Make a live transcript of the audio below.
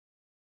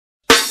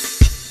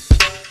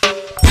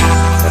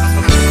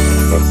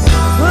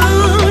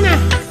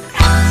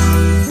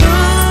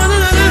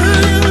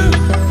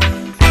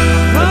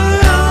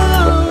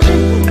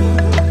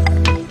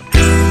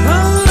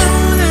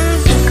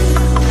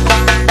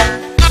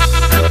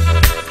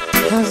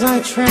as I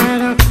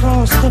tread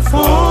across the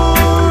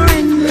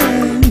foreign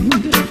land,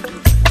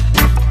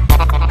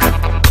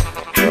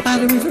 by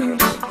the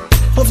rivers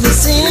of the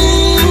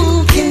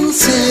sinking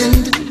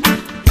sand,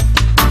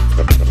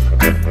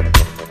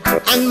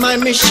 and my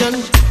mission,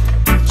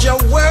 your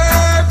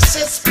works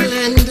is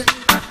planned.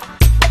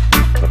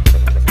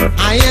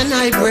 I and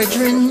I,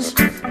 brethren,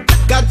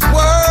 got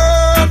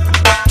work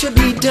to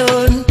be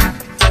done.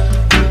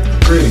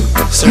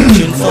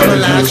 Searching for the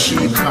lost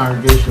sheep,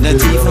 not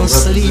even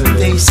sleep,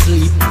 they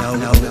sleep.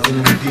 No.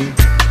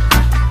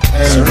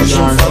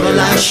 Searching for the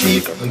lost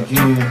sheep,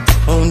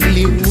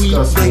 only weep,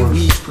 they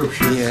weep.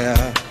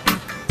 Yeah.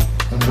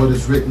 And what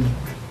is written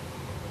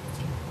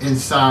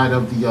inside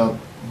of the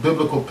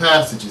biblical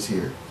passages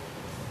here.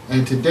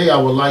 And today I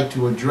would like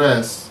to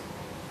address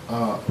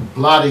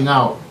blotting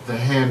out the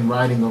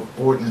handwriting of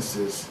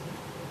ordinances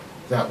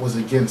that was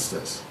against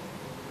us.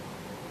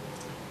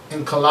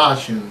 In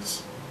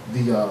Colossians,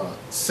 the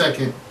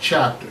second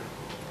chapter.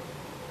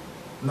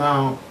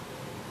 Now,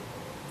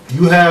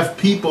 you have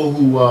people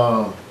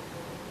who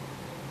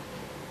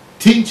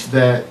teach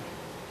that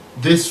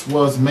this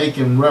was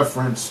making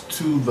reference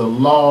to the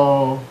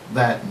law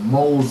that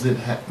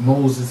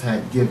Moses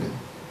had given.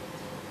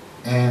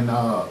 And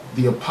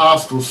the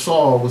apostle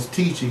Saul was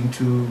teaching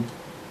to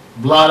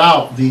blot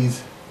out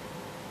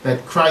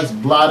that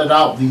Christ blotted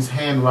out these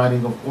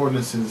handwriting of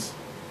ordinances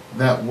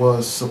that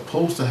was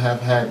supposed to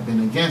have had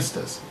been against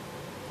us.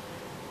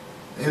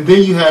 And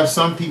then you have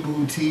some people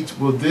who teach,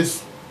 well,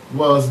 this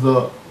was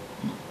the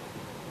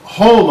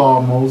whole law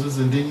of Moses.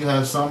 And then you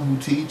have some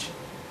who teach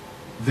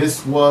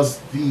this was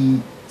the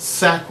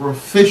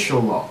sacrificial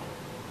law.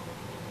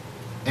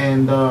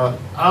 And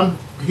I'm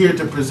here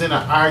to present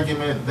an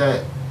argument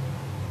that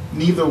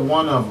neither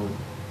one of them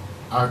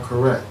are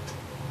correct,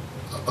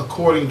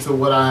 according to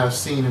what I have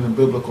seen in the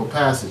biblical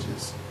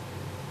passages.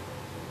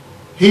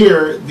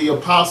 Here, the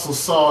apostle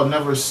Saul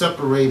never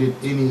separated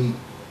any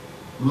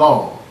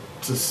law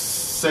to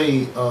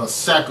say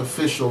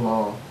sacrificial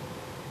law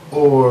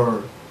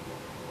or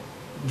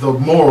the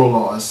moral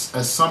law,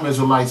 as some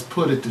Israelites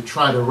put it, to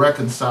try to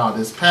reconcile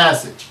this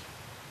passage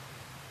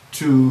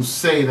to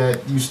say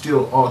that you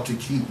still ought to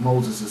keep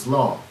Moses'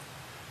 law.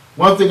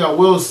 One thing I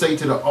will say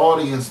to the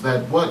audience,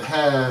 that what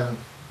have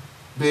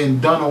been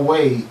done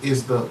away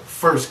is the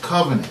first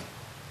covenant.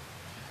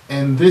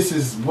 And this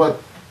is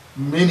what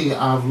many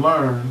I've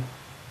learned,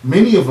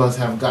 many of us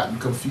have gotten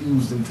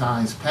confused in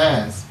times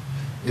past,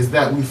 is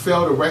that we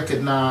fail to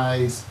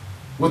recognize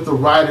what the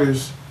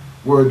writers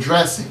were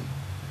addressing.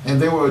 And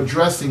they were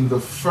addressing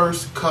the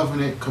first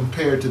covenant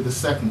compared to the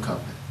second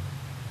covenant.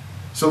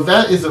 So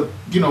that is a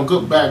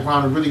good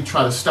background to really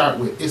try to start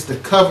with. It's the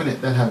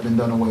covenant that have been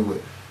done away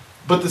with.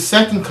 But the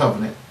second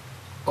covenant,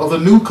 or the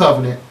new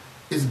covenant,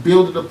 is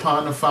built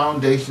upon the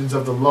foundations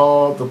of the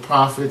law, the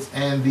prophets,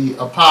 and the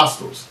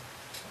apostles.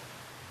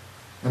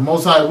 And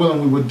most high willing,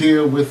 we will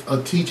deal with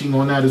a teaching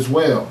on that as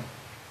well.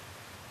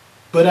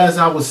 But as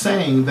I was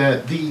saying,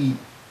 that the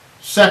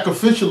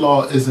sacrificial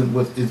law isn't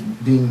what is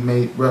being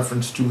made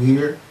reference to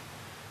here,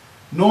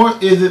 nor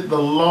is it the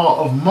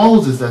law of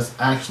Moses that's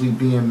actually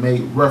being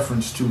made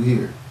reference to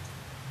here.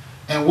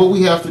 And what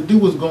we have to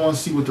do is go and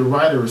see what the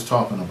writer is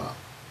talking about.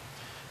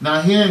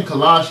 Now here in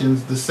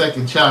Colossians, the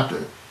second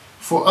chapter,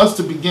 for us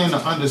to begin to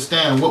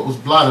understand what was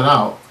blotted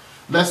out,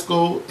 let's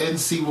go and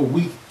see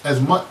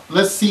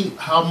let's see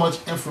how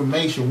much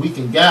information we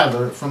can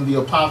gather from the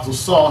apostle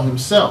Saul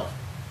himself.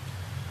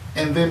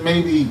 And then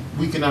maybe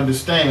we can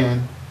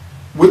understand,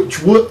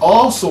 which would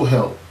also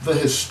help, the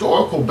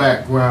historical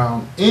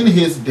background in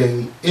his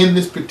day in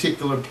this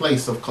particular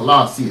place of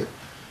Colossia.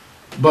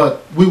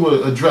 But we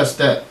will address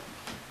that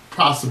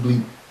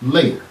possibly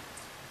later.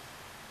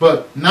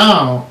 But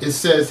now it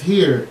says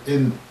here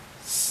in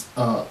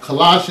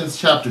Colossians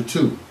chapter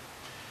 2,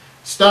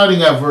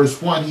 starting at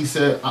verse 1, he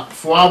said,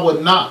 For I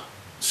would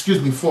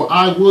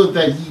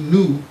that ye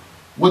knew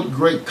what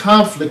great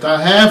conflict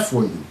I have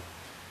for you,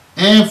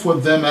 and for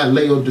them at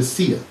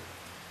Laodicea,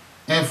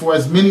 and for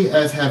as many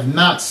as have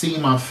not seen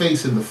my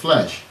face in the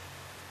flesh,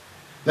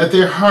 that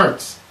their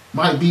hearts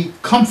might be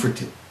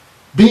comforted,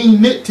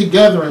 being knit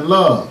together in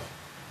love,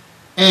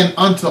 and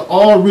unto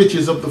all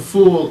riches of the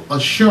full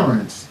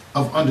assurance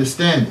of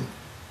understanding,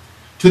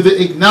 to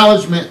the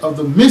acknowledgement of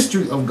the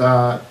mystery of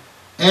God,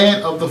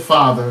 and of the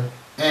Father,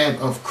 and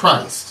of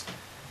Christ.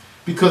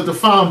 Because the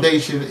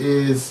foundation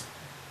is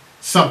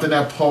something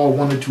that Paul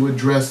wanted to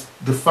address,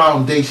 the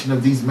foundation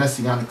of these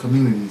messianic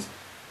communities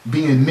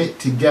being knit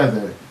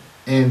together,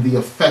 and the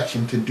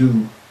affection to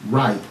do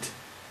right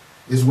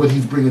is what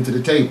he's bringing to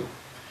the table.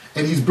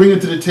 And he's bringing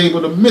to the table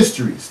the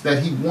mysteries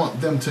that he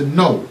wants them to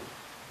know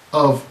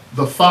of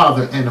the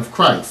Father and of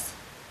Christ.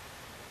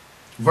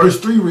 Verse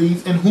 3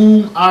 reads, In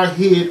whom are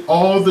hid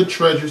all the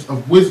treasures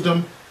of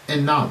wisdom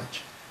and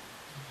knowledge.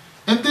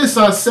 And this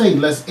I say,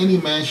 lest any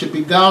man should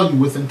beguile you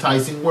with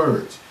enticing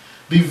words.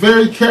 Be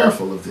very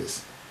careful of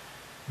this.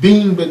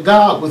 Being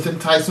beguiled with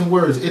enticing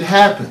words. It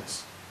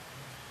happens.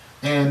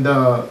 And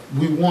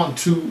we want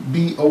to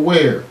be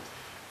aware.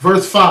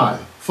 Verse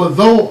 5, For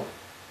though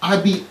I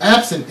be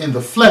absent in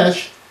the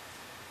flesh,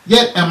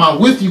 Yet am I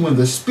with you in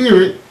the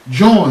spirit,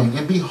 joying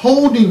and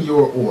beholding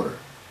your order,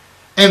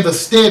 and the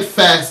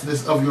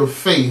steadfastness of your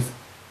faith,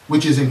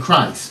 which is in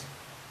Christ.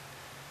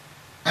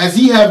 As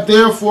ye have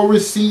therefore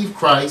received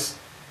Christ,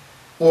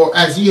 or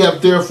as ye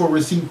have therefore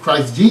received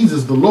Christ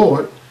Jesus the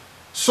Lord,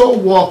 so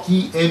walk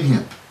ye in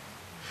him.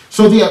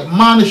 So the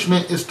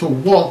admonishment is to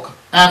walk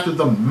after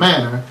the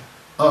manner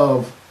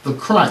of the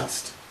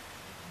Christ,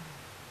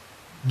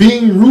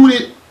 being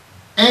rooted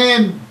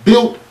and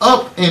built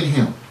up in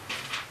him,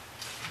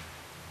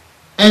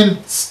 and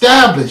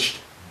established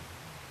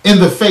in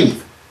the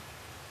faith,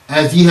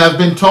 as ye have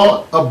been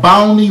taught,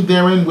 abounding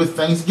therein with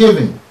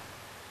thanksgiving.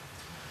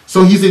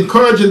 So he's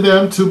encouraging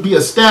them to be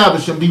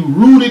established and be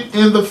rooted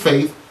in the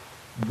faith,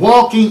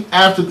 walking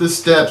after the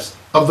steps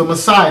of the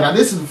Messiah. Now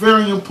this is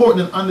very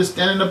important in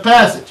understanding the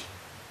passage.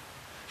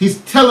 He's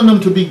telling them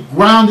to be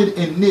grounded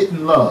and knit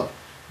in love.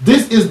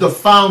 This is the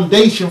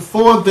foundation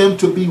for them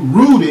to be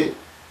rooted,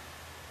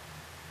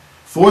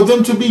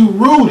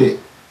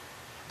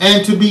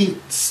 and to be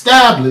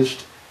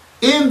established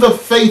in the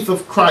faith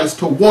of Christ,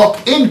 to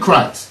walk in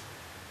Christ.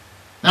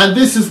 Now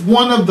this is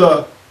one of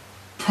the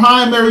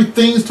primary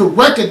things to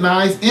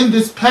recognize in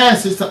this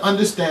passage to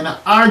understand the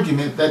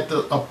argument that the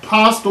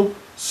apostle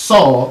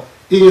Saul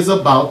is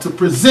about to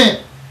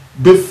present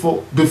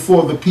before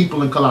the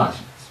people in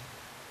Colossians.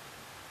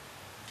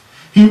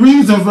 He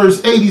reads in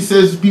verse 8, he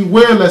says,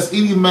 beware lest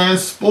any man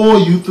spoil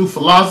you through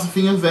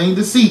philosophy and vain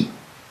deceit,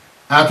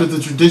 after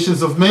the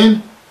traditions of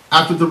men,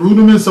 after the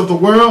rudiments of the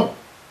world,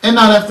 and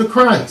not after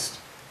Christ.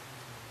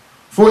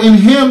 For in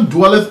him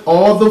dwelleth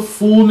all the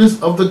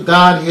fullness of the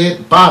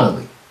Godhead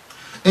bodily.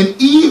 And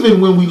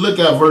even when we look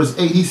at verse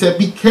 8, he said,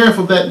 be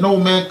careful that no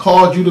man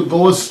cause you to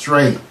go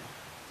astray,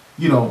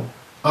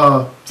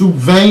 through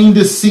vain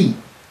deceit,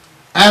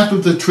 after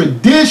the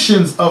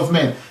traditions of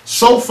men.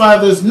 So far,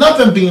 there's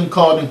nothing being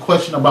called in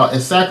question about a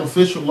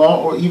sacrificial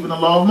law or even the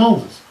law of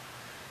Moses.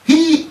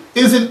 He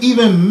isn't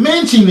even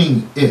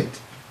mentioning it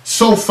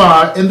so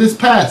far in this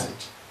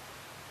passage.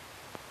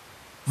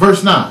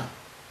 Verse 9,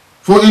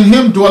 for in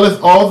him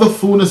dwelleth all the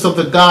fullness of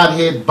the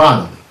Godhead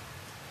bodily,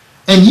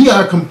 and ye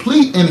are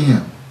complete in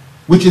him,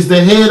 which is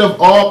the head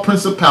of all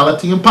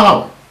principality and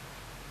power.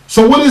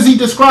 So what is he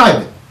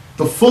describing?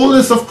 The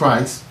fullness of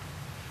Christ,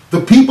 the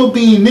people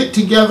being knit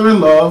together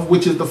in love,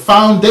 which is the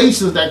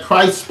foundations that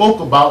Christ spoke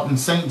about in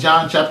St.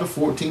 John chapter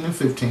 14 and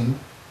 15.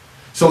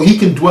 So he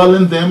can dwell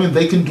in them and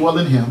they can dwell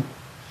in him.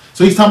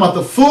 So he's talking about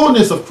the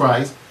fullness of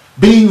Christ,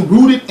 being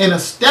rooted and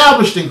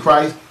established in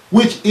Christ,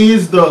 which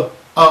is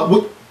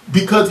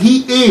because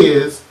he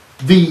is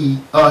the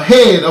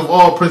head of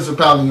all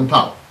principality and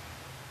power.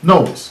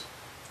 Notice,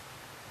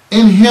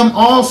 in him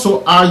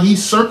also are ye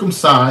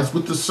circumcised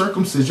with the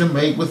circumcision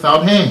made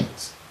without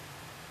hands,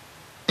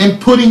 and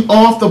putting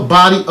off the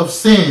body of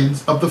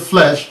sins of the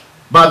flesh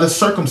by the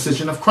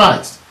circumcision of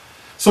Christ.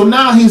 So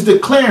now he's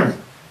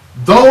declaring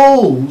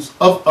those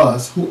of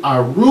us who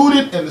are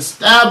rooted and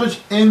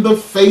established in the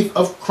faith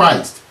of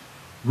Christ,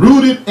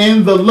 rooted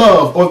in the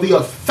love or the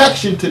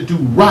affection to do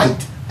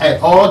right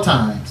at all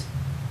times.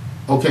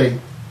 Okay?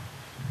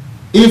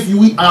 If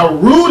we are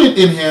rooted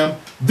in him,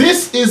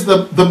 this is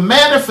the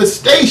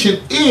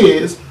manifestation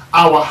is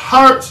our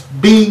hearts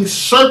being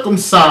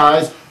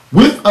circumcised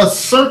with a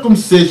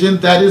circumcision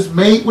that is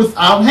made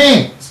without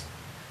hands.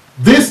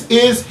 This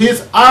is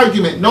his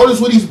argument. Notice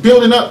what he's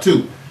building up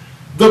to.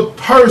 The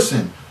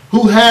person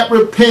who had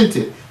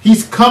repented,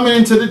 he's coming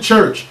into the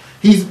church.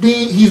 He's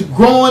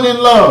growing in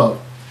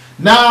love.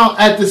 Now,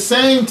 at the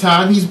same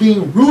time, he's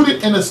being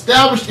rooted and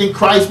established in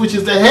Christ, which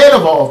is the head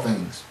of all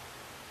things.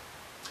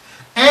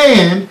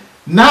 And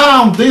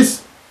now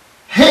this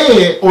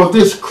head, or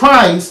this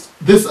Christ,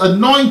 this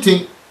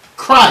anointing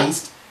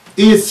Christ,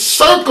 is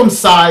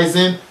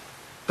circumcising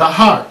the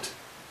heart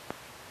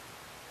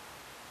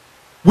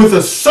with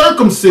a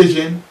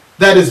circumcision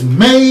that is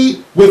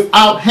made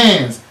without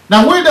hands.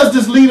 Now, where does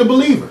this lead a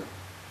believer?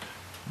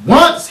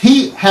 Once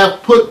he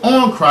have put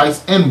on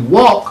Christ and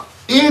walk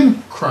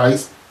in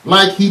Christ,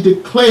 like he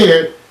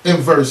declared in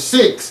verse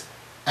 6,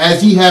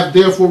 as ye have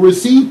therefore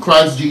received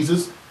Christ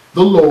Jesus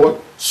the Lord,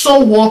 so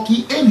walk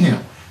ye in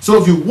him. So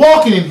if you're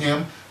walking in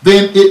him,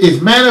 then it is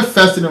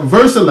manifested in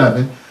verse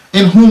 11,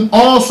 in whom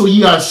also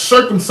ye are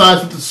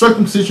circumcised with the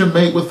circumcision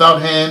made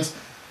without hands,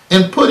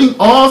 and putting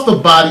off the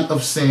body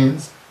of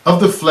sins of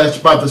the flesh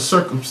by the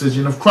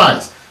circumcision of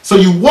Christ. So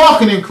you're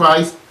walking in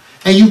Christ,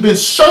 and you've been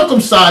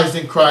circumcised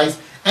in Christ,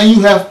 and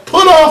you have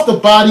put off the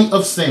body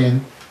of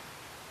sin.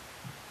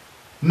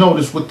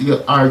 Notice what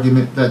the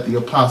argument that the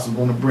apostle is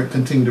going to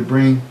continue to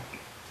bring.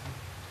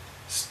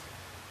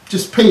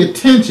 Just pay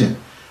attention.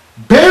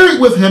 Buried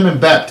with him in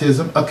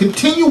baptism, a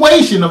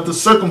continuation of the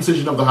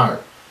circumcision of the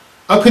heart.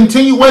 A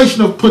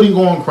continuation of putting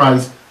on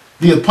Christ,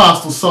 the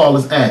apostle Saul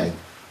is adding.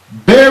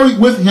 Buried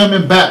with him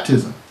in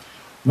baptism,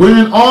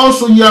 wherein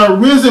also ye are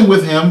risen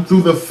with him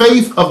through the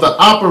faith of the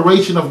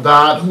operation of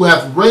God, who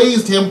hath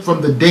raised him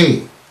from the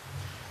dead.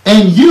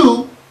 And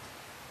you,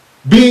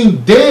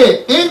 being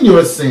dead in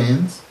your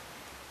sins,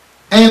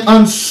 and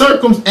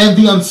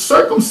the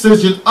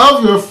uncircumcision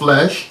of your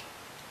flesh,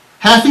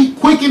 hath he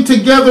quickened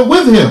together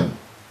with him,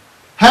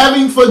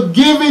 having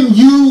forgiven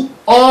you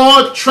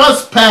all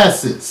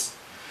trespasses.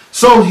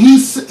 So he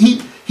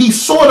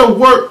sort of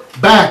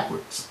worked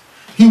backwards.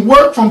 He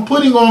worked from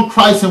putting on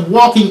Christ and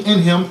walking in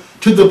him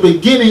to the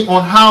beginning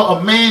on how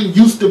a man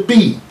used to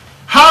be.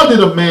 How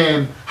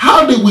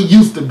did we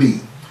used to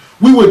be?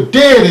 We were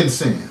dead in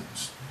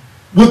sins,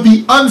 with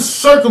the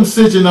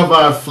uncircumcision of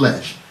our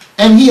flesh.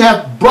 And he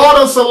hath brought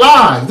us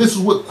alive. This is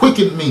what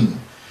quickened means.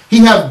 He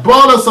hath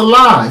brought us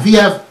alive. He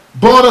hath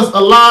brought us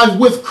alive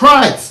with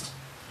Christ,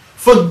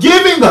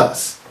 forgiving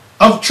us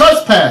of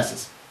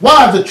trespasses.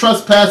 Why are the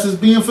trespasses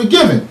being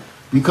forgiven?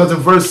 Because in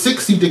verse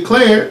 6 he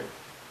declared,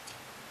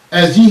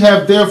 as ye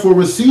have therefore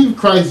received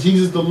Christ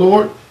Jesus the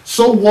Lord,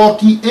 so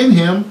walk ye in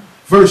him.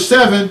 Verse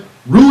 7,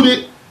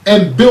 rooted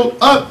and built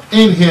up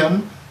in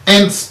him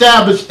and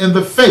established in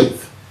the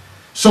faith.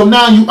 So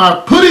now you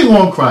are putting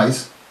on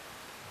Christ,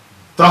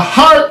 the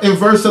heart in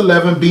verse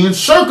 11 being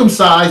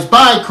circumcised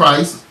by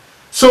Christ.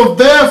 So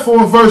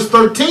therefore verse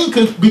 13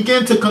 can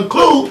begin to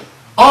conclude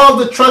all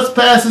the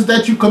trespasses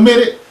that you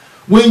committed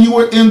when you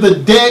were in the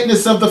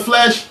deadness of the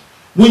flesh,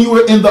 when you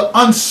were in the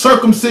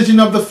uncircumcision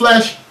of the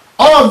flesh.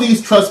 All of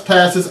these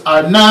trespasses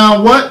are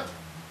now what?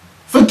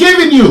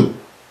 Forgiven you.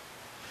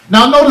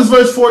 Now notice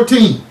verse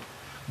 14.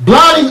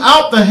 Blotting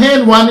out the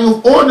handwriting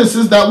of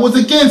ordinances that was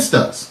against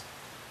us,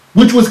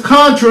 which was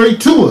contrary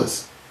to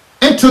us,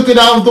 and took it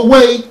out of the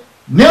way,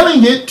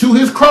 nailing it to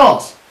his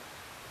cross.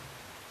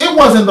 It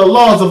wasn't the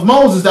laws of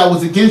Moses that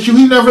was against you.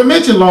 He never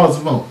mentioned laws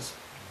of Moses.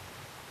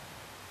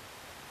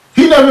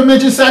 He never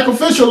mentioned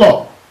sacrificial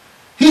law.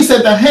 He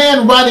said the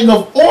handwriting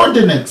of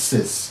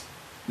ordinances.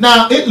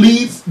 Now it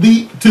leads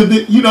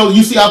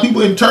you see how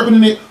people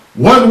interpreting it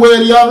one way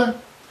or the other.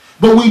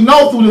 But we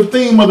know through the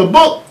theme of the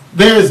book,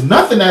 there is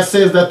nothing that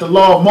says that the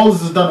law of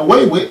Moses is done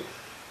away with.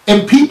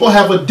 And people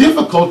have a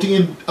difficulty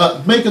in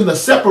making the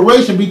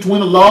separation between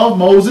the law of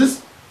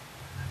Moses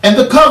and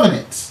the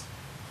covenants.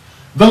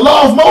 The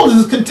law of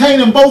Moses is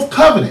contained in both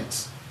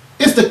covenants.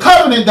 It's the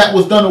covenant that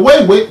was done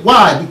away with.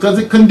 Why? Because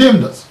it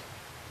condemned us.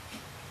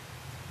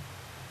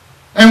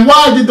 And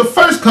why did the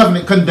first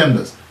covenant condemn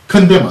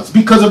us?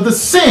 Because of the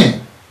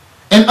sin.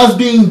 And us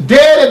being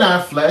dead in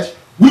our flesh,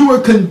 we were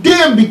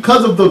condemned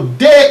because of the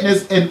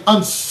deadness and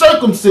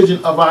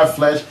uncircumcision of our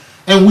flesh.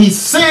 And we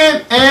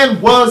sinned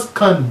and was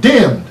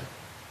condemned.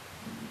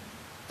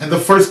 And the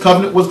first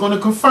covenant was going to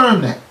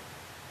confirm that.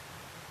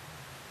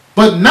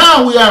 But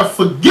now we are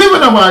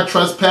forgiven of our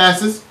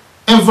trespasses.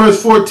 And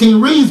verse 14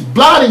 reads,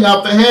 blotting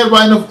out the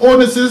handwriting of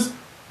ordinances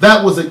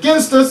that was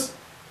against us,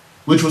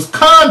 which was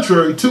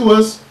contrary to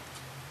us,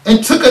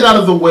 and took it out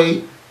of the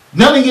way,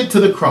 nailing it to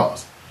the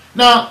cross.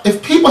 Now,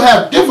 if people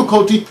have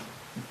difficulty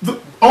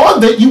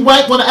on that, you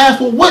might want to ask,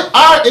 well, what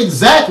are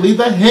exactly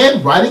the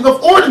handwriting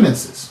of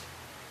ordinances?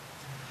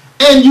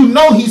 And you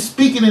know he's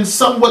speaking in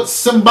somewhat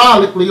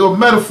symbolically or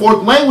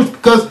metaphoric language,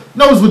 because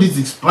notice what he's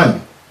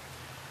explaining.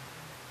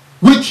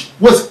 Which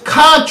was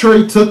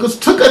contrary to us,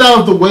 took it out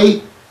of the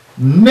way,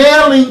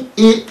 nailing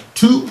it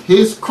to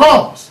his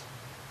cross.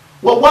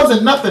 Well,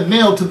 wasn't nothing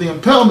nailed to the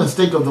impalement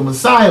stake of the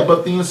Messiah,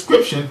 but the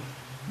inscription,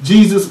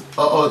 Jesus,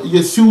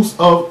 Jesus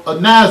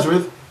of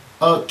Nazareth,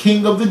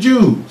 King of the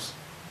Jews,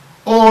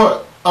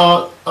 or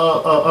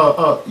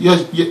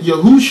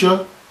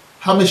Yahusha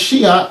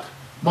HaMashiach,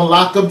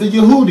 Malach of the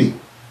Yehudi,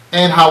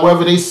 and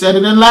however they said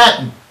it in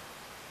Latin.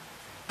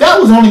 That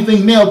was the only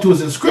thing nailed to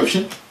his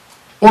inscription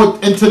or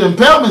into the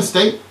impalement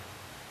stake.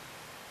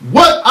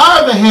 What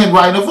are the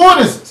handwriting of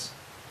ordinances?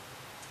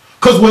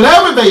 Because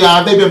whatever they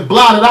are, they've been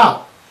blotted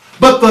out.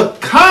 But the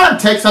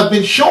context has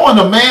been showing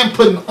a man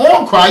putting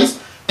on Christ.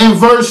 In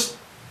verse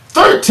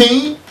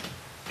 13,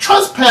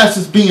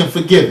 trespasses being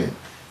forgiven.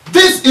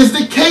 This is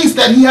the case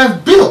that he has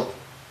built.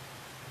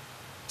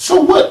 So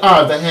what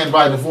are the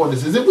handwriting of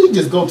ordinances? If we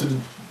just go to the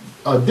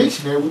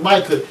dictionary, we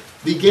might could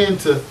begin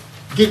to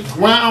get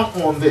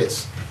ground on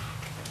this.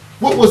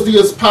 What was the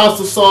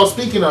Apostle Saul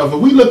speaking of? If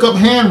we look up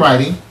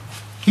handwriting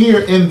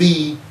here in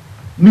the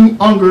New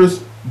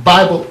Unger's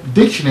Bible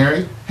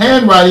Dictionary,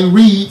 handwriting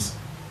reads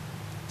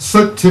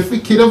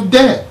certificate of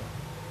debt.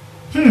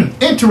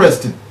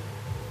 Interesting.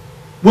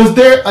 Was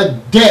there a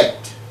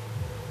debt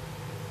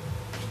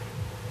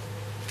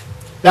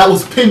that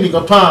was pending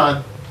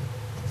upon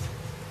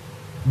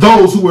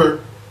those who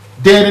were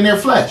dead in their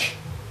flesh?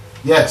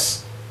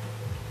 Yes.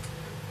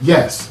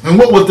 Yes. And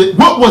what was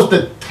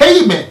the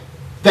payment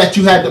that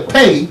you had to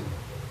pay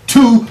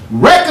to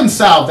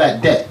reconcile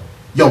that debt?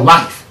 Your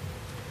life.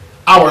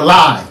 Our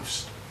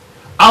lives.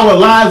 Our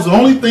lives are the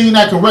only thing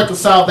that can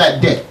reconcile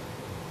that debt.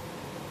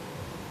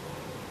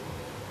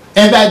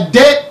 And that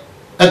debt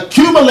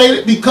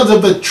accumulated because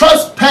of the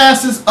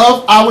trespasses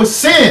of our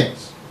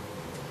sins.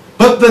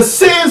 But the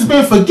sins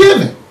been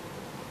forgiven.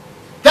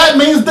 That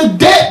means the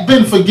debt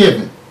been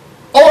forgiven.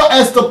 Or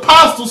as the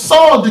Apostle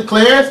Saul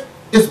declares,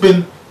 it's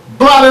been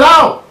blotted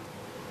out.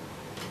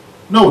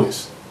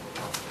 Notice.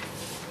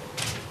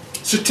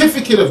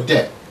 Certificate of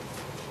debt.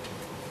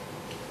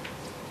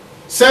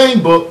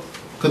 Same book,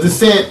 because it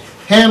said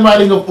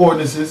handwriting of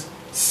ordinances.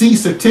 See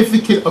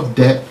certificate of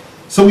debt.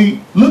 So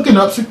we looking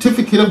up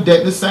certificate of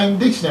debt in the same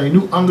dictionary,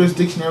 New Unger's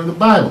Dictionary of the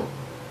Bible.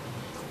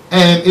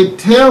 And it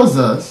tells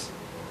us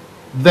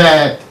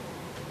that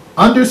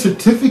under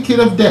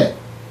certificate of debt,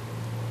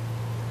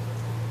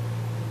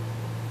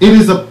 it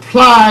is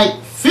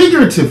applied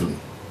figuratively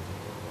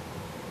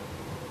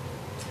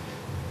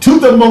to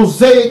the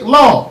Mosaic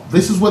law.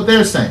 This is what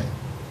they're saying.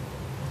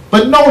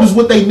 But notice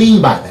what they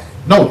mean by that.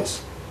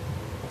 Notice.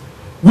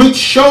 Which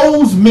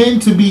shows men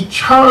to be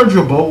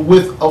chargeable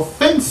with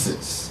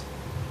offenses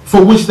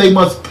for which they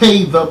must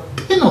pay the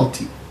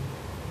penalty.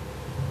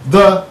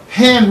 The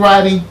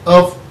handwriting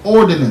of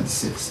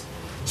ordinances.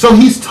 So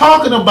he's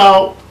talking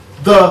about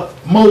the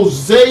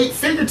Mosaic,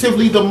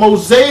 figuratively, the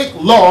Mosaic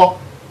law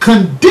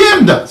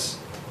condemned us.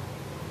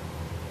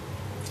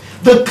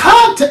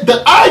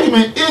 The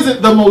argument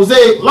isn't the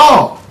Mosaic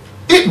law.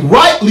 It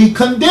rightly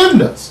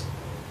condemned us.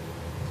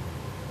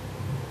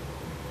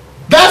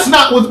 That's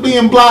not what's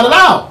being blotted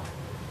out.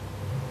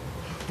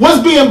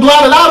 What's being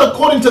blotted out,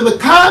 according to the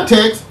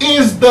context,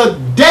 is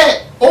the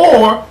debt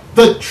or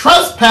the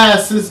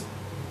trespasses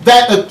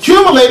that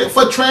accumulated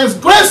for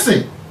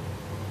transgressing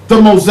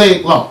the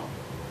Mosaic law.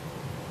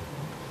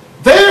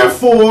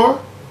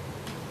 Therefore,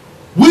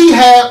 we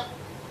have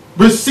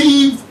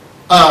received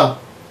a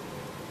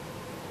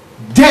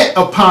debt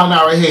upon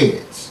our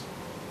heads.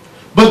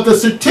 But the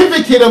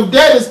certificate of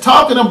debt is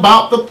talking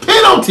about the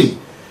penalty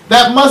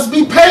that must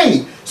be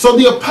paid. So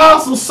the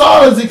Apostle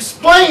Saul is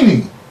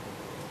explaining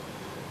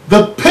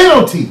the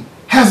penalty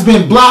has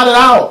been blotted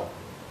out.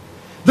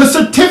 The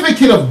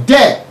certificate of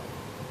debt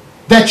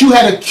that you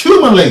had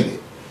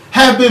accumulated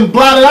have been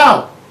blotted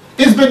out.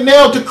 It's been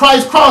nailed to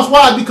Christ's cross.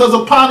 Why? Because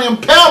upon the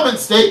impalement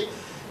stake,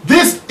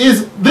 this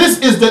is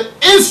the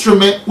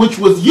instrument which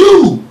was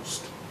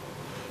used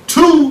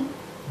to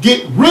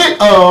get rid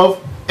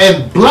of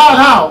and blot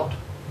out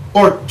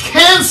or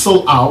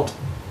cancel out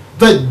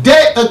the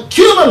debt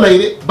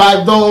accumulated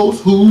by those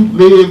who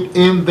lived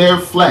in their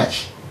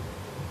flesh.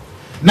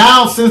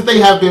 Now, since they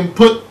have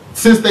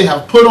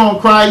put on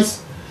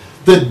Christ,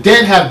 the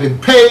debt have been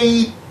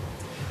paid,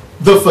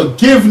 the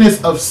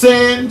forgiveness of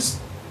sins.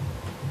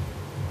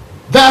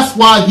 That's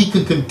why he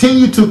can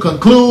continue to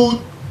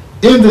conclude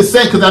in the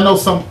second, because I know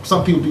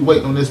some people be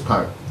waiting on this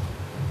part.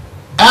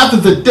 After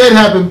the debt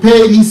had been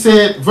paid, he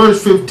said,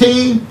 verse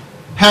 15,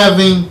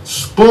 having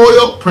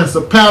spoiled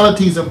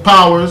principalities and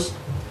powers,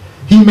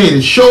 he made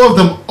a show of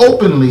them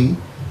openly,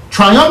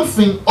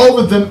 triumphing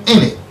over them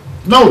in it.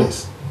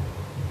 Notice,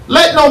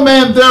 let no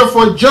man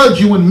therefore judge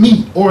you in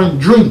meat or in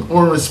drink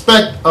or in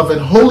respect of an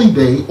holy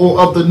day or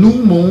of the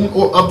new moon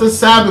or of the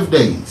Sabbath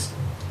days,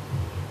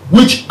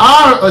 which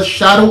are a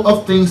shadow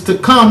of things to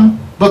come,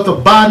 but the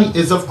body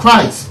is of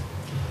Christ.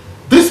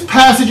 This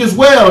passage as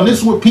well, and this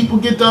is where people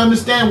get to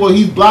understand, well,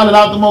 he's blotted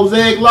out the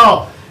Mosaic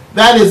law.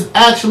 That is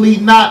actually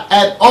not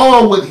at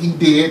all what he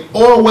did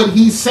or what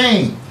he's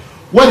saying.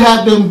 What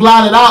had been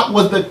blotted out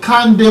was the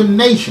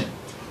condemnation.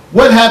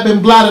 What had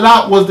been blotted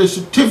out was the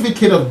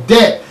certificate of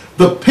debt,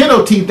 the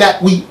penalty that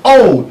we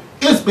owed.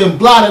 It's been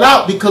blotted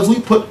out because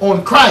we put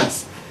on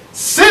Christ.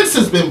 Since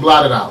it's been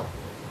blotted out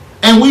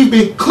and we've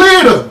been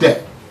cleared of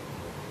debt,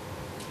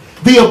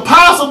 the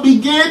apostle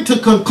began to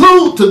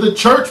conclude to the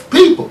church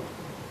people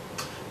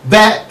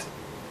that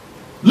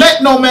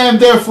let no man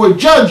therefore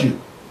judge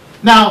you.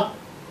 Now,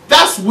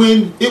 that's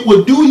when it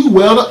would do you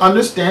well to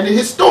understand it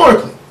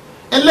historically.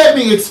 And let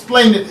me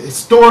explain it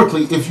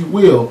historically, if you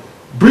will,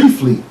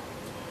 briefly.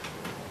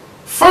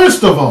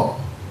 First of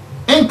all,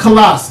 in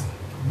Colossians,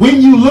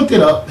 when you look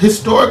it up,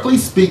 historically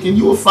speaking,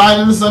 you will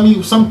find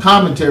in some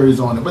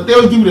commentaries on it, but they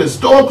will give you the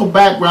historical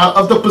background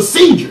of the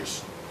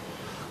procedures,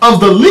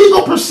 of the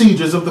legal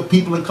procedures of the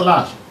people in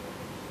Colossians.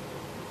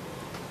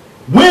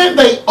 When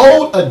they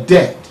owed a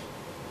debt,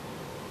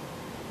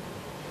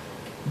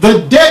 the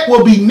debt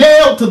will be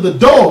nailed to the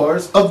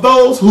doors of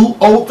those who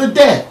owed the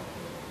debt.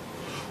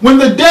 When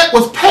the debt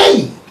was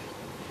paid,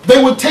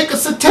 they would take a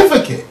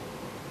certificate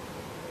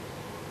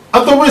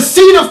of the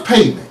receipt of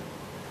payment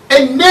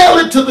and nail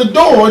it to the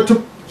door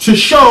to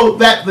show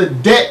that the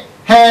debt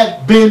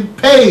had been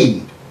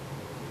paid.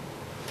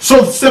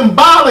 So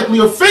symbolically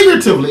or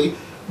figuratively,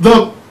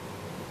 the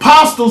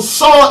apostle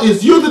Saul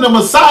is using the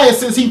Messiah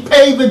since he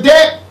paid the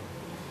debt.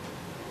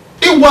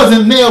 It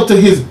wasn't nailed to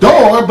his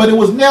door, but it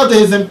was nailed to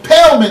his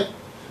impalement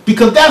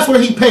because that's where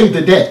he paid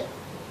the debt.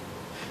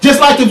 Just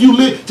like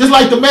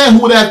the man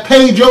who would have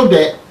paid your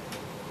debt,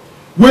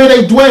 where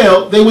they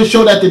dwelled, they would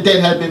show that the debt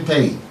had been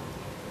paid,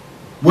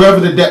 wherever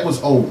the debt was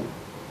owed.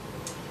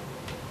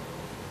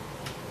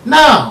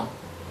 Now,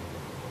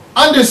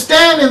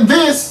 understanding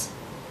this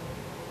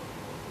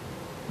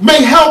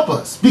may help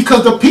us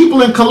because the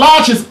people in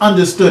Colossians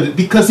understood it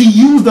because he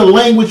used the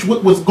language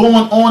what was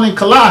going on in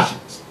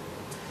Colossians.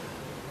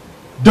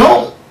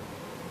 Don't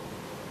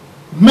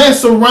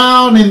mess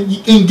around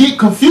and get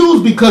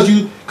confused because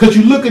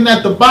you're looking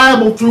at the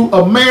Bible through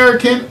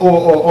American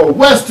or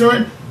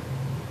Western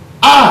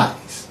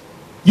eyes.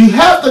 You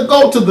have to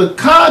go to the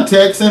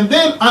context and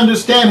then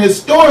understand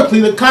historically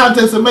the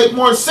context and make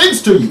more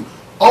sense to you.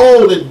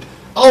 Oh,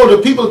 Oh,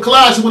 the people of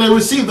Colossians, when they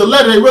received the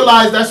letter, they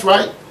realized that's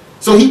right.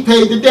 So he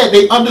paid the debt.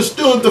 They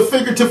understood the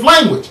figurative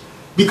language.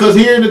 Because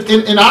here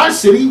in our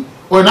city,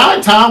 or in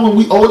our town, when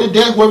we owed the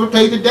debt, whoever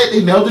paid the debt,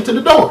 they nailed it to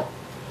the door.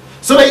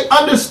 So they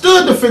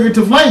understood the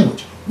figurative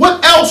language.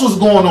 What else was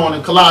going on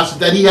in Colossians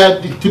that he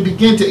had to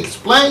begin to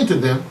explain to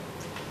them?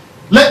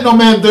 Let no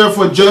man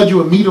therefore judge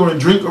you in meat or in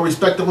drink or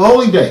respect of a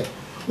holy day.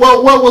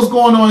 Well, what was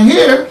going on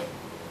here,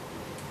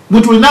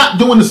 which we're not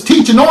doing this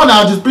teaching on,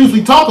 I'll just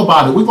briefly talk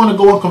about it. We're going to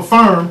go and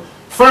confirm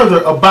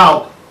further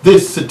about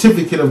this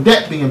certificate of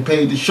debt being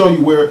paid to show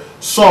you where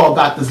Saul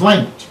got this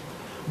language.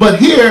 But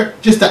here,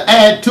 just to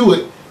add to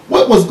it,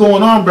 what was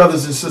going on,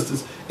 brothers and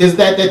sisters, is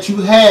that you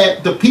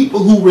had the people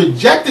who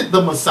rejected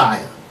the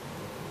Messiah,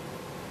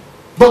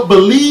 but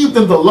believed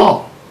in the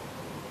law.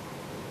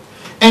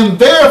 And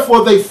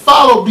therefore they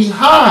followed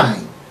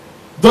behind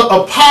the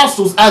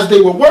apostles as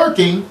they were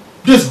working,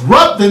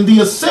 disrupting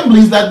the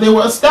assemblies that they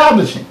were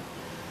establishing.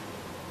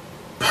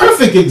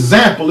 Perfect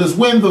example is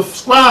when the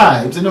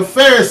scribes and the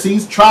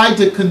Pharisees tried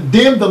to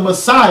condemn the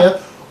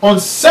Messiah on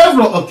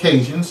several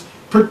occasions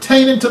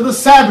pertaining to the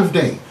Sabbath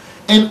day.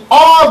 And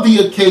all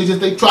the occasions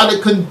they tried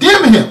to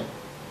condemn him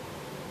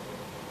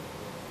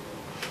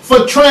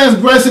for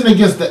transgressing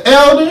against the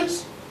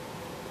elders,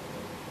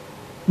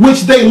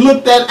 which they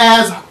looked at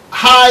as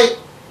high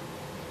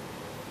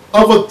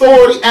of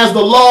authority as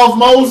the law of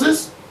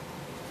Moses.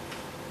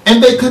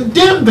 And they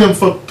condemned them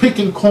for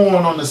picking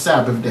corn on the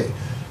Sabbath day.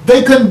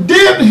 They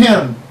condemned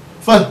him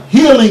for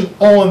healing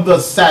on the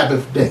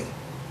Sabbath day.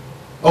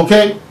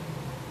 Okay?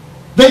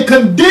 They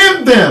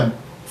condemned them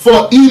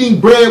for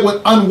eating bread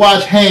with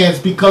unwashed hands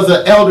because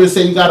the elders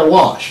say you got to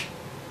wash.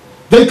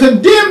 They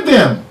condemned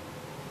them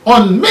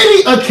on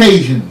many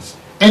occasions.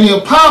 And the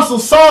apostle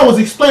Saul was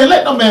explaining,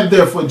 let no man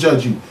therefore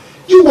judge you.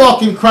 You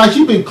walk in Christ,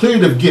 you've been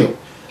cleared of guilt.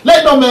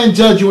 Let no man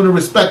judge you in the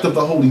respect of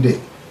the holy day.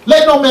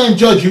 Let no man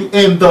judge you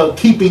in the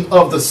keeping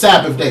of the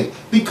Sabbath day.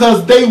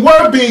 Because they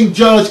were being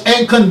judged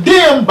and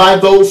condemned by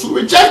those who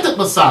rejected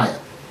Messiah.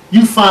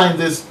 You find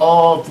this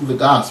all through the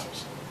Gospels.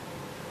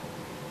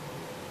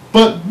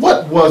 But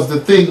what was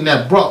the thing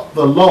that brought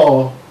the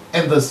law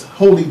and the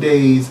holy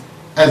days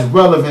as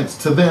relevance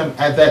to them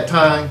at that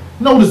time?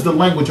 Notice the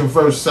language in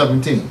verse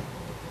 17.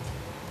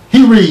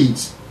 He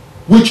reads,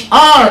 which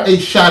are a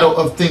shadow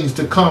of things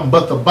to come,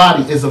 but the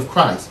body is of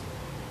Christ.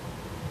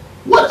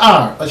 What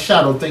are a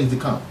shadow of things to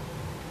come?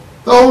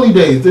 The holy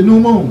days, the new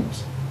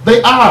moons.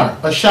 They are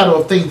a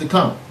shadow of things to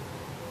come.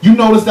 You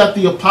notice that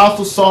the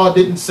apostle Saul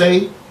didn't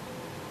say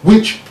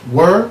which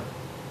were.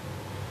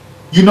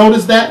 You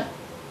notice that?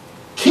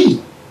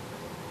 Key.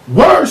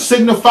 Word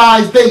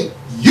signifies they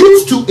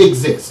used to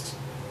exist.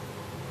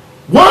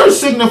 Word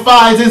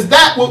signifies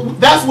that's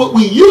what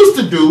we used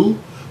to do,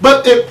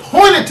 but it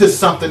pointed to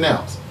something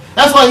else.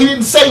 That's why he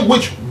didn't say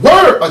which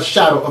were a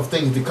shadow of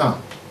things to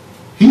come.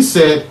 He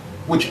said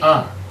which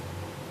are.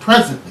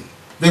 Presently,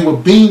 they were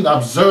being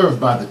observed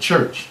by the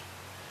church,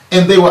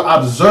 and they were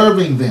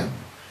observing them.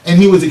 And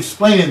he was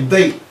explaining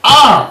they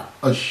are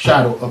a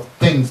shadow of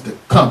things to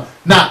come,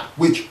 not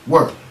which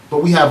were.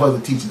 But we have other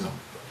teachings on it.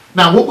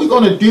 Now, what we're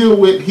going to deal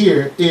with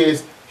here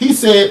is, he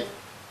said,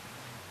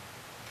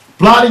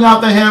 blotting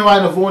out the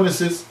handwriting of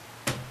ordinances,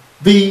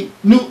 the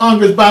New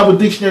Unger's Bible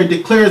Dictionary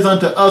declares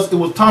unto us, it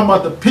was talking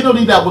about the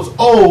penalty that was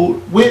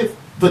owed with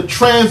the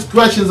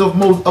transgressions of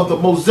the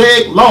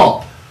Mosaic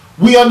law.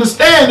 We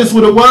understand this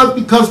what it was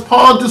because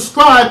Paul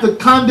described the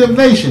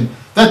condemnation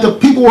that the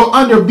people were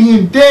under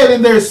being dead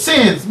in their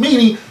sins,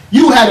 meaning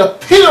you had a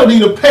penalty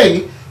to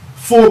pay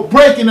for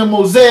breaking the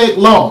Mosaic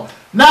law.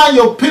 Now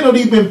your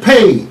penalty been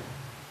paid.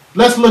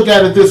 Let's look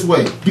at it this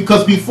way.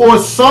 Because before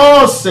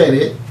Saul said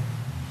it,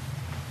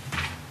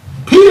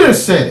 Peter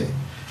said it.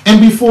 And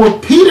before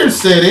Peter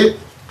said it,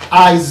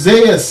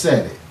 Isaiah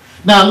said it.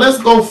 Now let's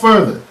go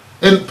further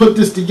and put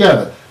this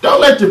together.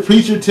 Don't let the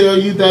preacher tell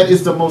you that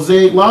it's the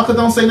Mosaic law, because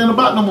don't say nothing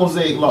about no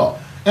Mosaic law.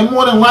 And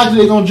more than likely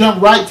they're going to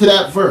jump right to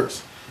that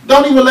verse.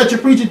 Don't even let your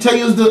preacher tell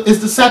you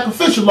it's the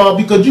sacrificial law,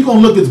 because you're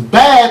going to look as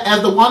bad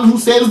as the one who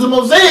said it's the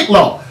Mosaic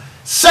law.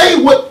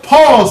 Say what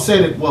Paul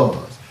said it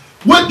was.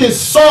 What did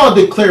Saul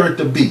declare it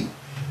to be?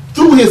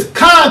 Through his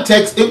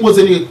context, it was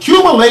an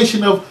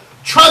accumulation of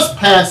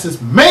trespasses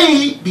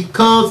made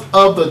because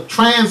of the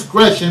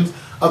transgressions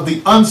of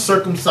the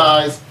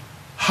uncircumcised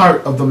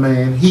heart of the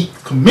man. He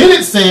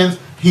committed sins,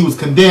 he was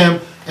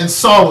condemned, and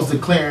Saul was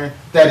declaring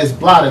that it's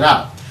blotted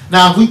out.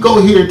 Now, if we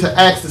go here to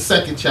Acts, the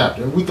 2nd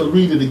chapter, we can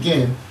read it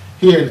again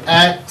here in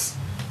Acts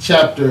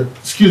chapter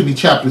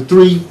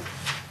 3.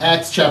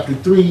 Acts chapter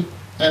 3,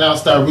 and I'll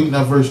start reading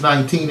at verse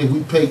 19. If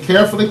we pay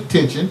careful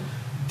attention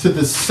to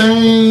the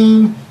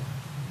same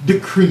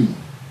decree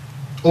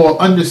or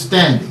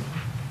understanding.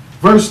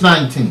 Verse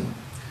 19.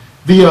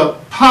 The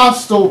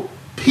apostle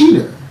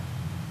Peter,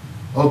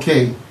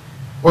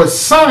 or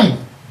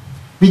Simon,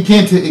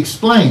 began to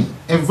explain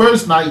in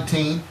verse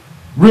 19,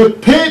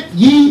 repent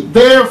ye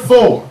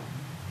therefore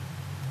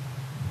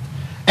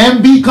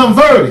and be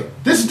converted.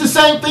 This is the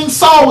same thing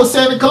Saul was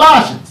saying in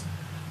Colossians.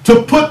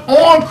 To put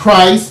on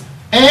Christ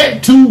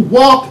and to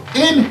walk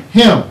in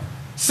him,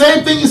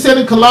 Same thing he said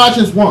in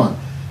Colossians 1.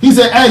 He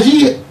said, as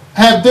ye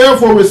have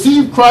therefore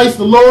received Christ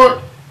the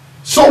Lord,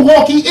 so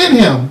walk ye in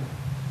him.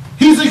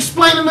 He's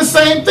explaining the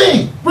same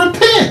thing.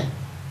 Repent.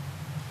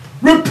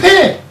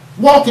 Repent.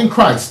 Walk in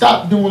Christ.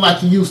 Stop doing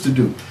like you used to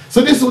do.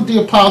 So this is what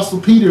the Apostle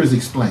Peter is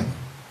explaining.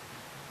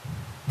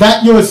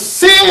 That your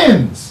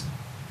sins,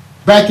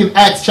 back in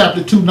Acts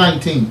chapter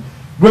 2:19,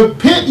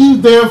 repent ye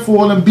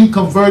therefore and be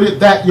converted,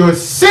 that your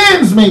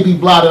sins may be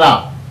blotted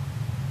out,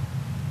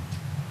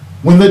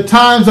 when the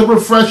times of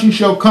refreshing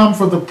shall come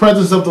from the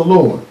presence of the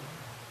Lord.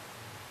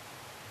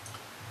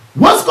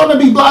 What's going to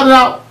be blotted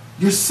out?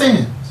 Your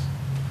sins.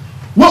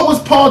 What was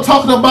Paul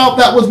talking about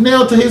that was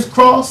nailed to his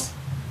cross?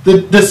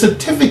 The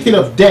certificate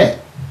of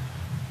debt.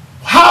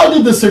 How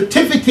did the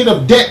certificate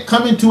of debt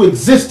come into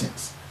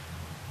existence?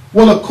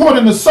 Well,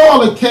 according to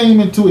Saul, it came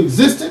into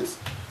existence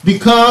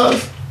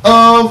because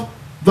of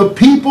the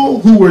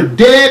people who were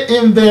dead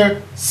in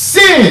their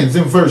sins,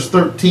 in verse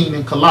 13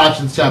 in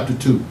Colossians chapter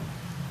 2.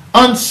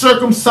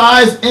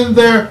 Uncircumcised in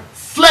their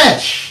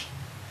flesh,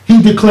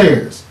 he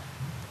declares.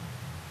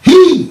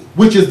 He,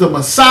 which is the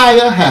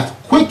Messiah, hath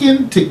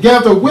quickened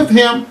together with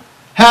him,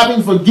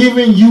 having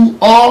forgiven you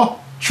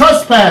all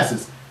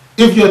trespasses.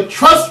 If your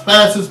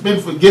trespasses been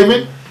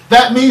forgiven,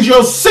 that means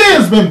your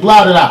sins been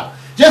blotted out.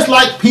 Just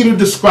like Peter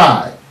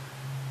described.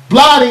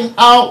 Blotting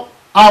out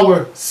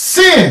our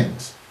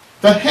sins.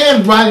 The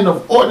handwriting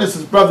of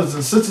ordinances, brothers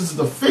and sisters, is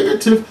the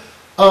figurative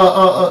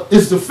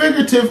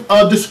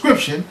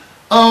description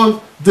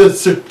of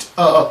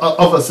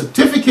a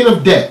certificate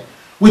of debt,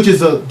 which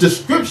is a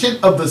description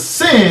of the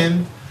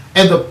sin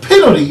and the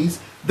penalties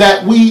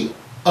that we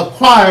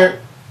acquired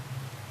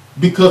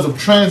because of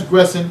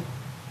transgressing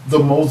the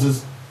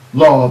Moses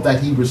law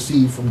that he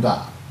received from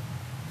God.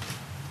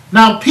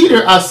 Now,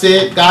 Peter, I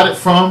said, got it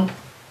from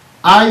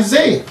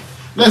Isaiah.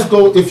 Let's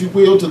go, if you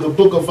will, to the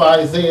book of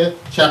Isaiah,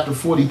 chapter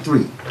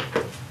 43.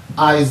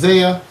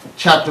 Isaiah,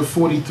 chapter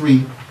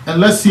 43. And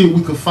let's see if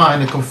we can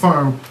find and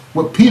confirm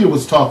what Peter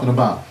was talking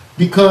about.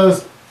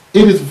 Because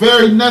it is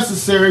very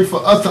necessary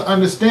for us to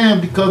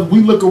understand, because we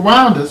look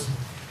around us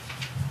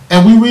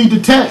and we read the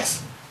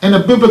text. And the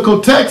biblical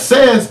text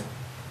says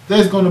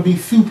there's going to be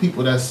few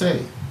people that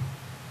say.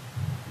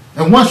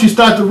 And once you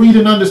start to read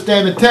and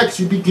understand the text,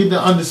 you begin to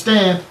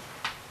understand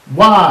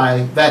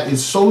why that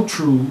is so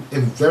true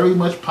and very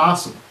much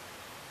possible.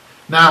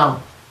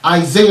 Now,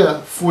 Isaiah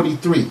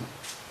 43.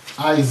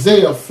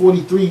 Isaiah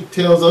 43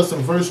 tells us in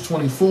verse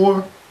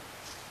 24,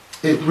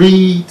 it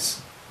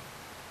reads,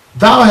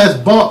 Thou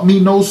hast bought me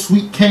no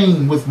sweet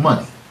cane with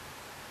money,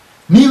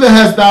 neither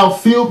hast thou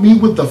filled me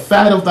with the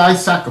fat of thy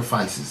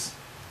sacrifices.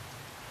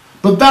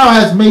 But thou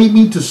hast made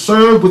me to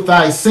serve with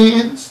thy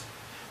sins,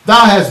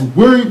 thou hast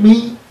wearied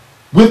me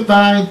with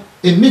thine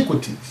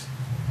iniquities.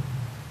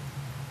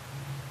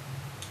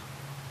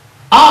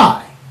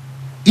 I,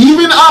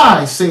 even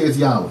I, says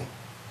Yahweh,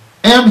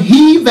 am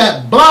he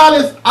that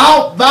blotteth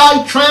out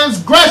thy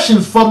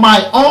transgressions for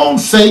my own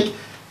sake,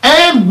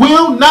 and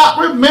will not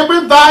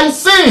remember thy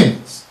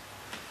sins.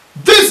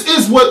 This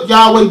is what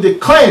Yahweh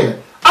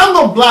declared. I'm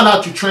going to blot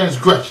out your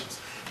transgressions.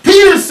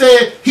 Peter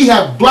said he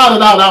hath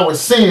blotted out our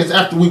sins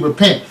after we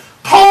repent.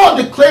 Paul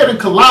declared in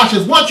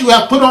Colossians, once you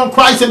have put on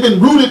Christ and been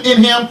rooted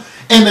in him,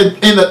 and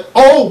the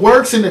old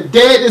works and the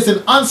deadness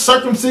and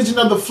uncircumcision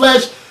of the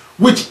flesh,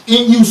 which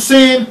in you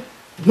sin,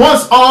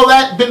 once all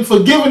that been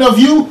forgiven of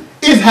you,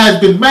 it has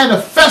been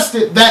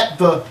manifested that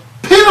the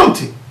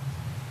penalty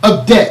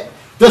of debt,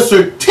 the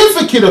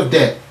certificate of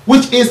debt,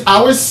 which is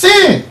our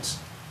sins,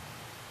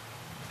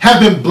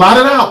 have been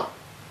blotted out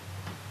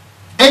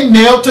and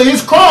nailed to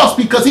his cross,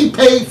 because he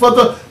paid for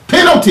the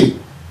penalty.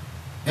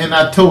 And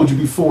I told you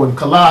before in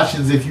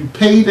Colossians, if you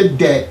pay the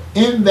debt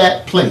in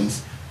that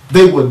place,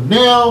 they will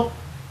nail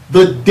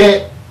the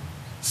debt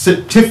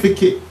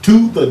certificate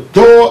to the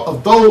door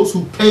of those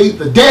who paid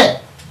the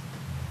debt.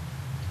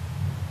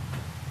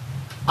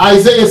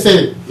 Isaiah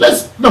said,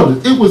 let's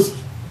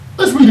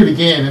read it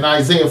again in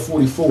Isaiah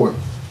 44.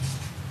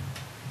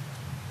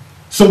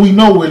 So we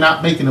know we're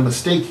not making a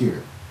mistake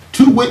here.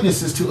 Two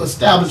witnesses to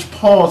establish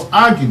Paul's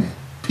argument,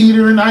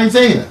 Peter and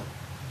Isaiah.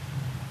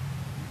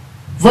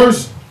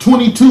 Verse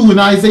 22 in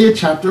Isaiah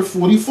chapter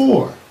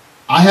 44.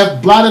 I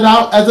have blotted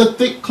out as a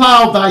thick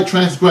cloud thy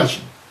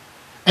transgression,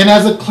 and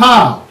as a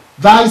cloud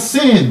thy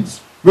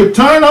sins.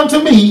 Return unto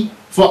me,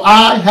 for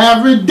I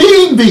have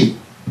redeemed thee.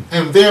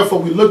 And therefore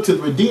we look to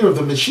the Redeemer of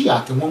the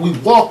Mashiach. And when we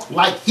walk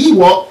like he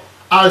walked,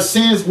 our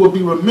sins will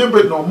be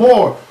remembered no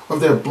more, or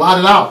they're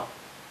blotted out,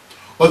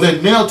 or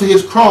they're nailed to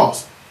his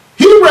cross.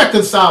 He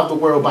reconciled the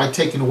world by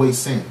taking away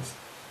sins,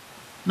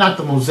 not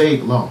the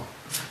Mosaic law.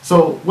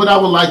 So what I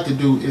would like to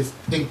do is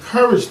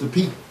encourage the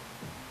people.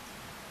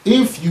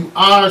 If you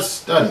are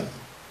studying,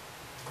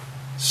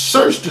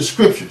 search the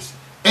scriptures.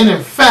 And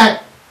in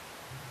fact,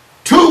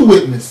 two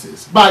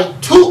witnesses, by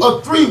 2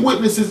 or 3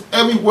 witnesses,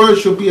 every word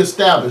shall be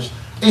established.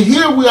 And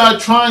here we are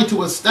trying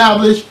to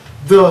establish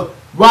the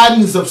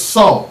writings of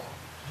Saul.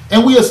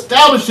 And we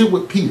established it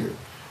with Peter.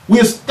 We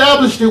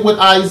established it with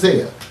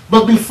Isaiah.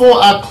 But before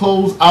I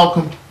close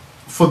out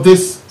for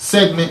this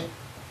segment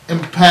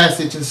and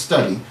passage and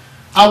study,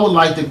 I would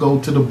like to go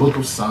to the book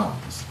of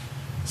Psalms.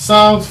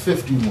 Psalms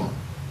 51.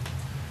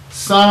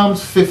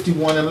 Psalms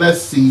 51, and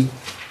let's see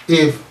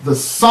if the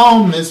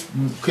psalmist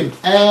can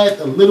add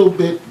a little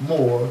bit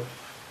more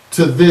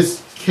to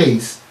this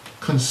case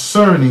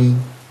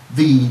concerning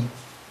the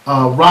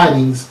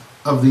writings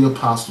of the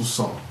Apostle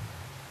Saul.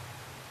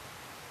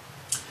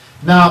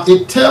 Now,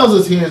 it tells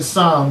us here in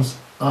Psalms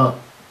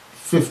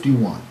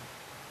 51,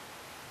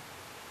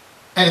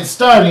 and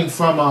starting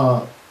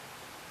from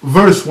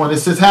verse 1, it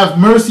says, "Have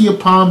mercy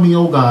upon me,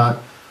 O God,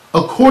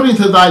 according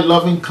to thy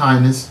loving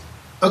kindness,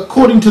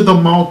 according to the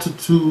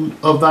multitude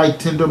of thy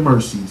tender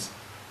mercies.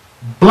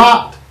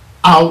 Blot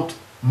out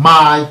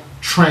my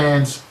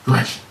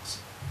transgressions.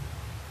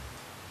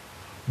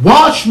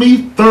 Wash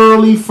me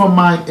thoroughly from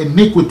my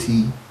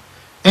iniquity,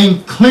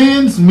 and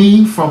cleanse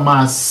me from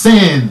my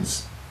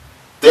sins."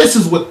 This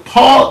is what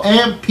Paul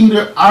and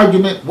Peter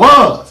argument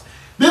was.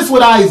 This is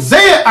what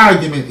Isaiah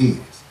argument is.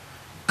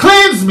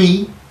 Cleanse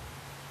me,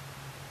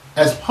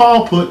 as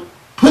Paul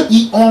put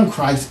ye on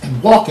Christ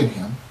and walk in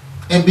him,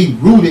 and be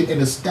rooted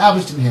and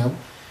established in him,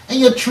 and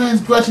your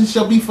transgressions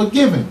shall be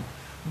forgiven,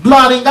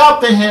 blotting out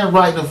the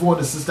handwriting of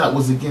ordinances that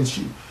was against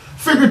you.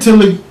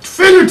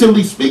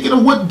 Figuratively speaking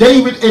of what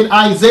David and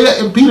Isaiah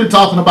and Peter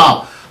talking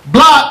about.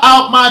 Blot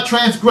out my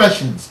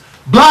transgressions,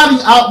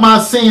 blotting out my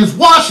sins.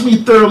 Wash me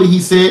thoroughly, he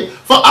said,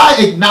 for I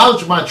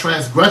acknowledge my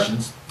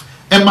transgressions,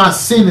 and my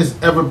sin is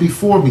ever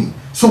before me.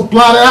 So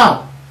blot it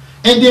out.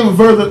 And then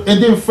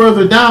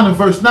further down in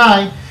verse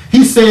 9,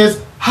 he says,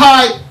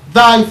 hide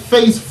thy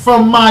face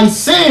from my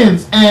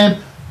sins and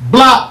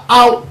blot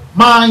out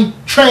my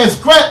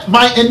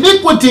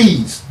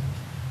iniquities.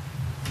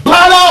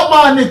 Blot out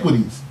my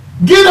iniquities.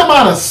 Get them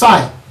out of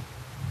sight.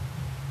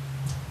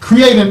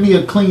 Create in me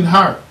a clean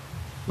heart,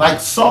 like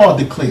Saul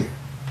declared.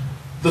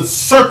 The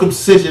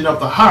circumcision of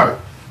the heart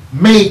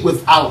made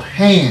without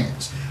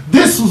hands.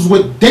 This is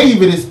what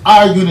David is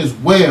arguing as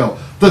well.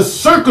 The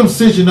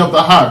circumcision of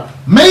the heart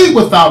made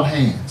without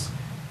hands.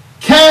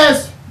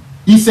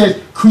 He says,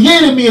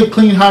 create in me a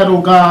clean heart,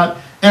 O God,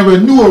 and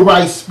renew a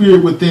right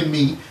spirit within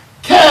me.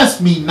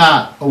 Cast me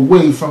not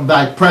away from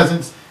thy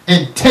presence,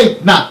 and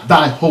take not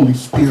thy Holy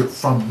Spirit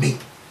from me.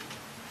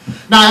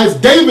 Now, as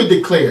David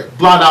declared,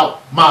 blot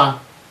out my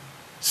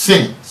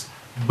sins,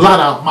 blot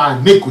out my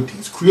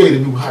iniquities, create a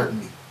new heart in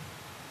me.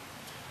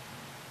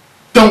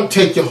 Don't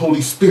take your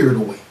Holy Spirit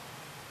away.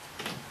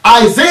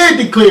 Isaiah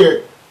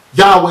declared,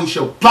 Yahweh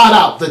shall blot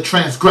out the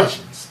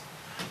transgressions,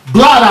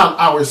 blot out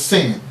our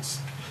sins,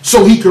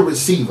 so he could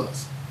receive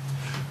us.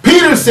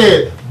 Peter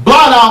said,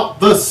 blot out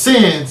the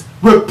sins,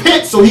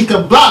 repent so he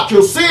can blot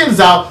your sins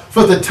out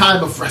for the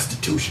time of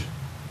restitution.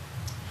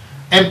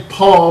 And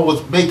Paul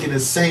was making the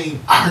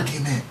same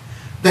argument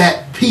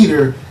that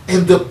Peter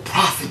and the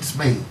prophets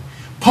made.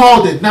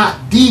 Paul did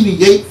not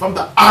deviate from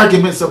the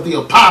arguments of the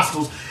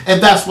apostles,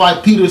 and that's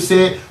why Peter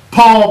said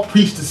Paul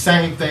preached the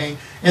same thing,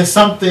 and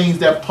some things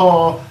that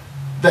Paul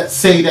that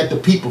say that the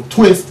people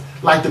twist,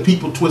 like the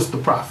people twist the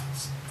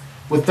prophets.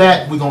 With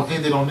that, we're going to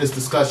end it on this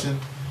discussion.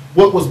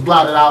 What was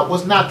blotted out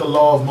was not the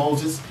law of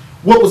Moses.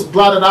 What was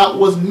blotted out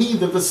was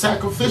neither the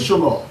sacrificial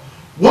law.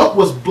 What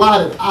was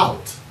blotted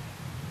out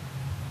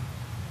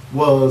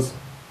was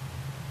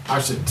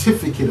our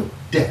certificate of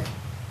debt,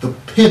 the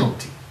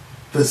penalty,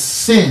 the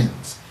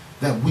sins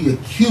that we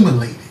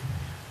accumulated.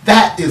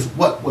 That is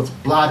what was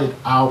blotted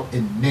out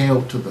and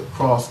nailed to the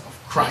cross of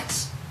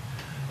Christ.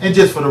 And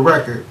just for the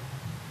record,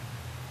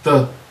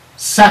 the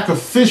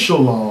sacrificial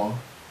law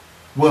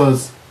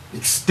was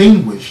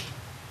extinguished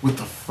with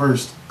the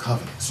first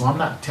covenant. So I'm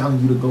not telling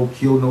you to go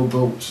kill no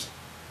goats.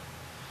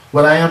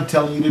 What I am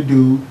telling you to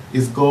do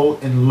is go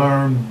and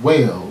learn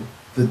well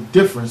the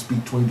difference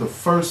between the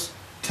First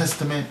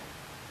Testament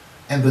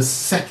and the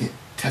Second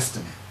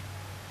Testament.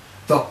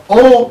 The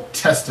Old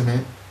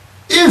Testament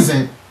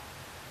isn't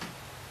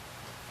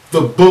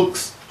the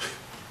books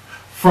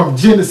from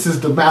Genesis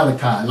to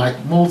Malachi,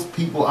 like most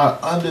people are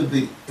under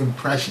the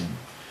impression.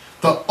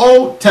 The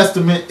Old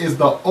Testament is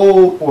the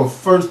Old or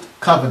First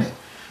Covenant.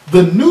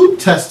 The New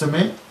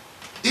Testament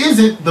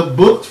isn't the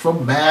books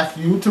from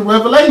Matthew to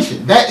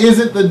Revelation. That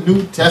isn't the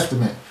New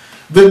Testament.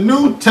 The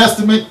New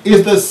Testament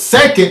is the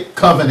Second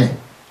Covenant.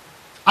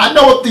 I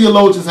know what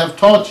theologians have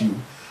taught you,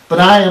 but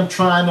I am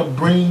trying to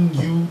bring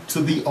you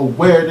to the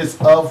awareness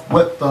of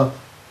what the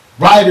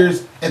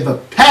writers and the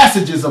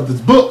passages of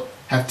this book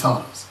have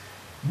taught us.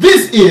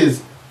 This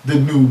is the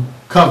New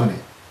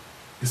Covenant.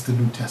 It's the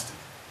New Testament.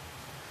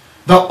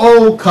 The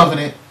Old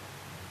Covenant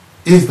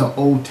is the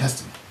Old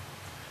Testament,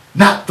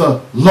 not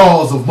the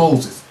laws of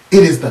Moses.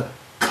 It is the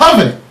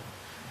covenant.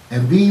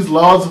 And these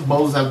laws of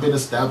Moses have been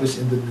established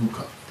in the New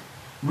Covenant.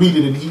 Read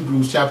it in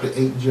Hebrews chapter 8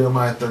 and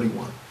Jeremiah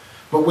 31.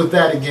 But with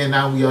that, again,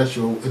 now we are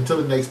sure.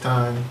 Until the next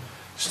time,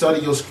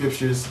 study your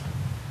scriptures,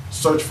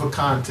 search for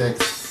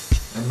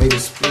context, and may the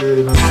Spirit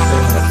and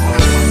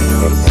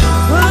understanding of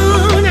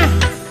all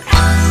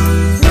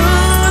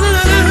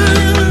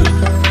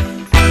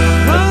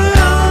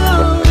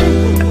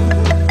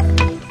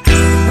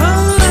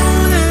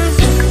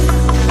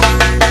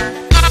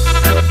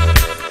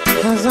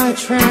as I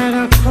tread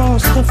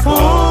across the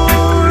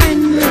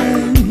foreign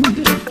land,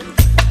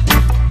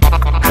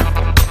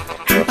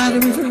 by the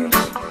rivers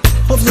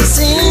of the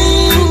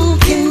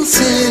sinking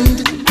sand.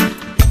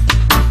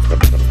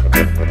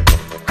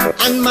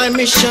 And my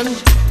mission,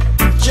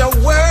 your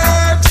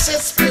works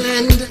is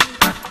planned.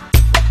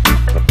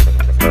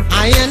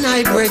 I and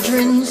I,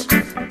 brethren,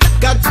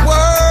 got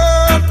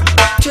work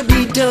to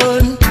be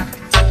done.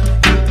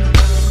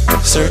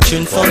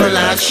 Searching for the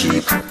lost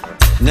sheep,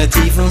 not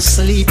even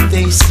sleep,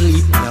 they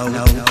sleep. No.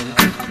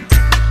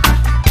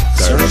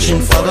 Searching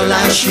for the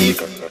lost sheep,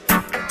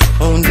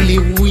 only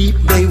weep,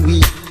 they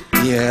weep.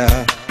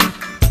 Yeah.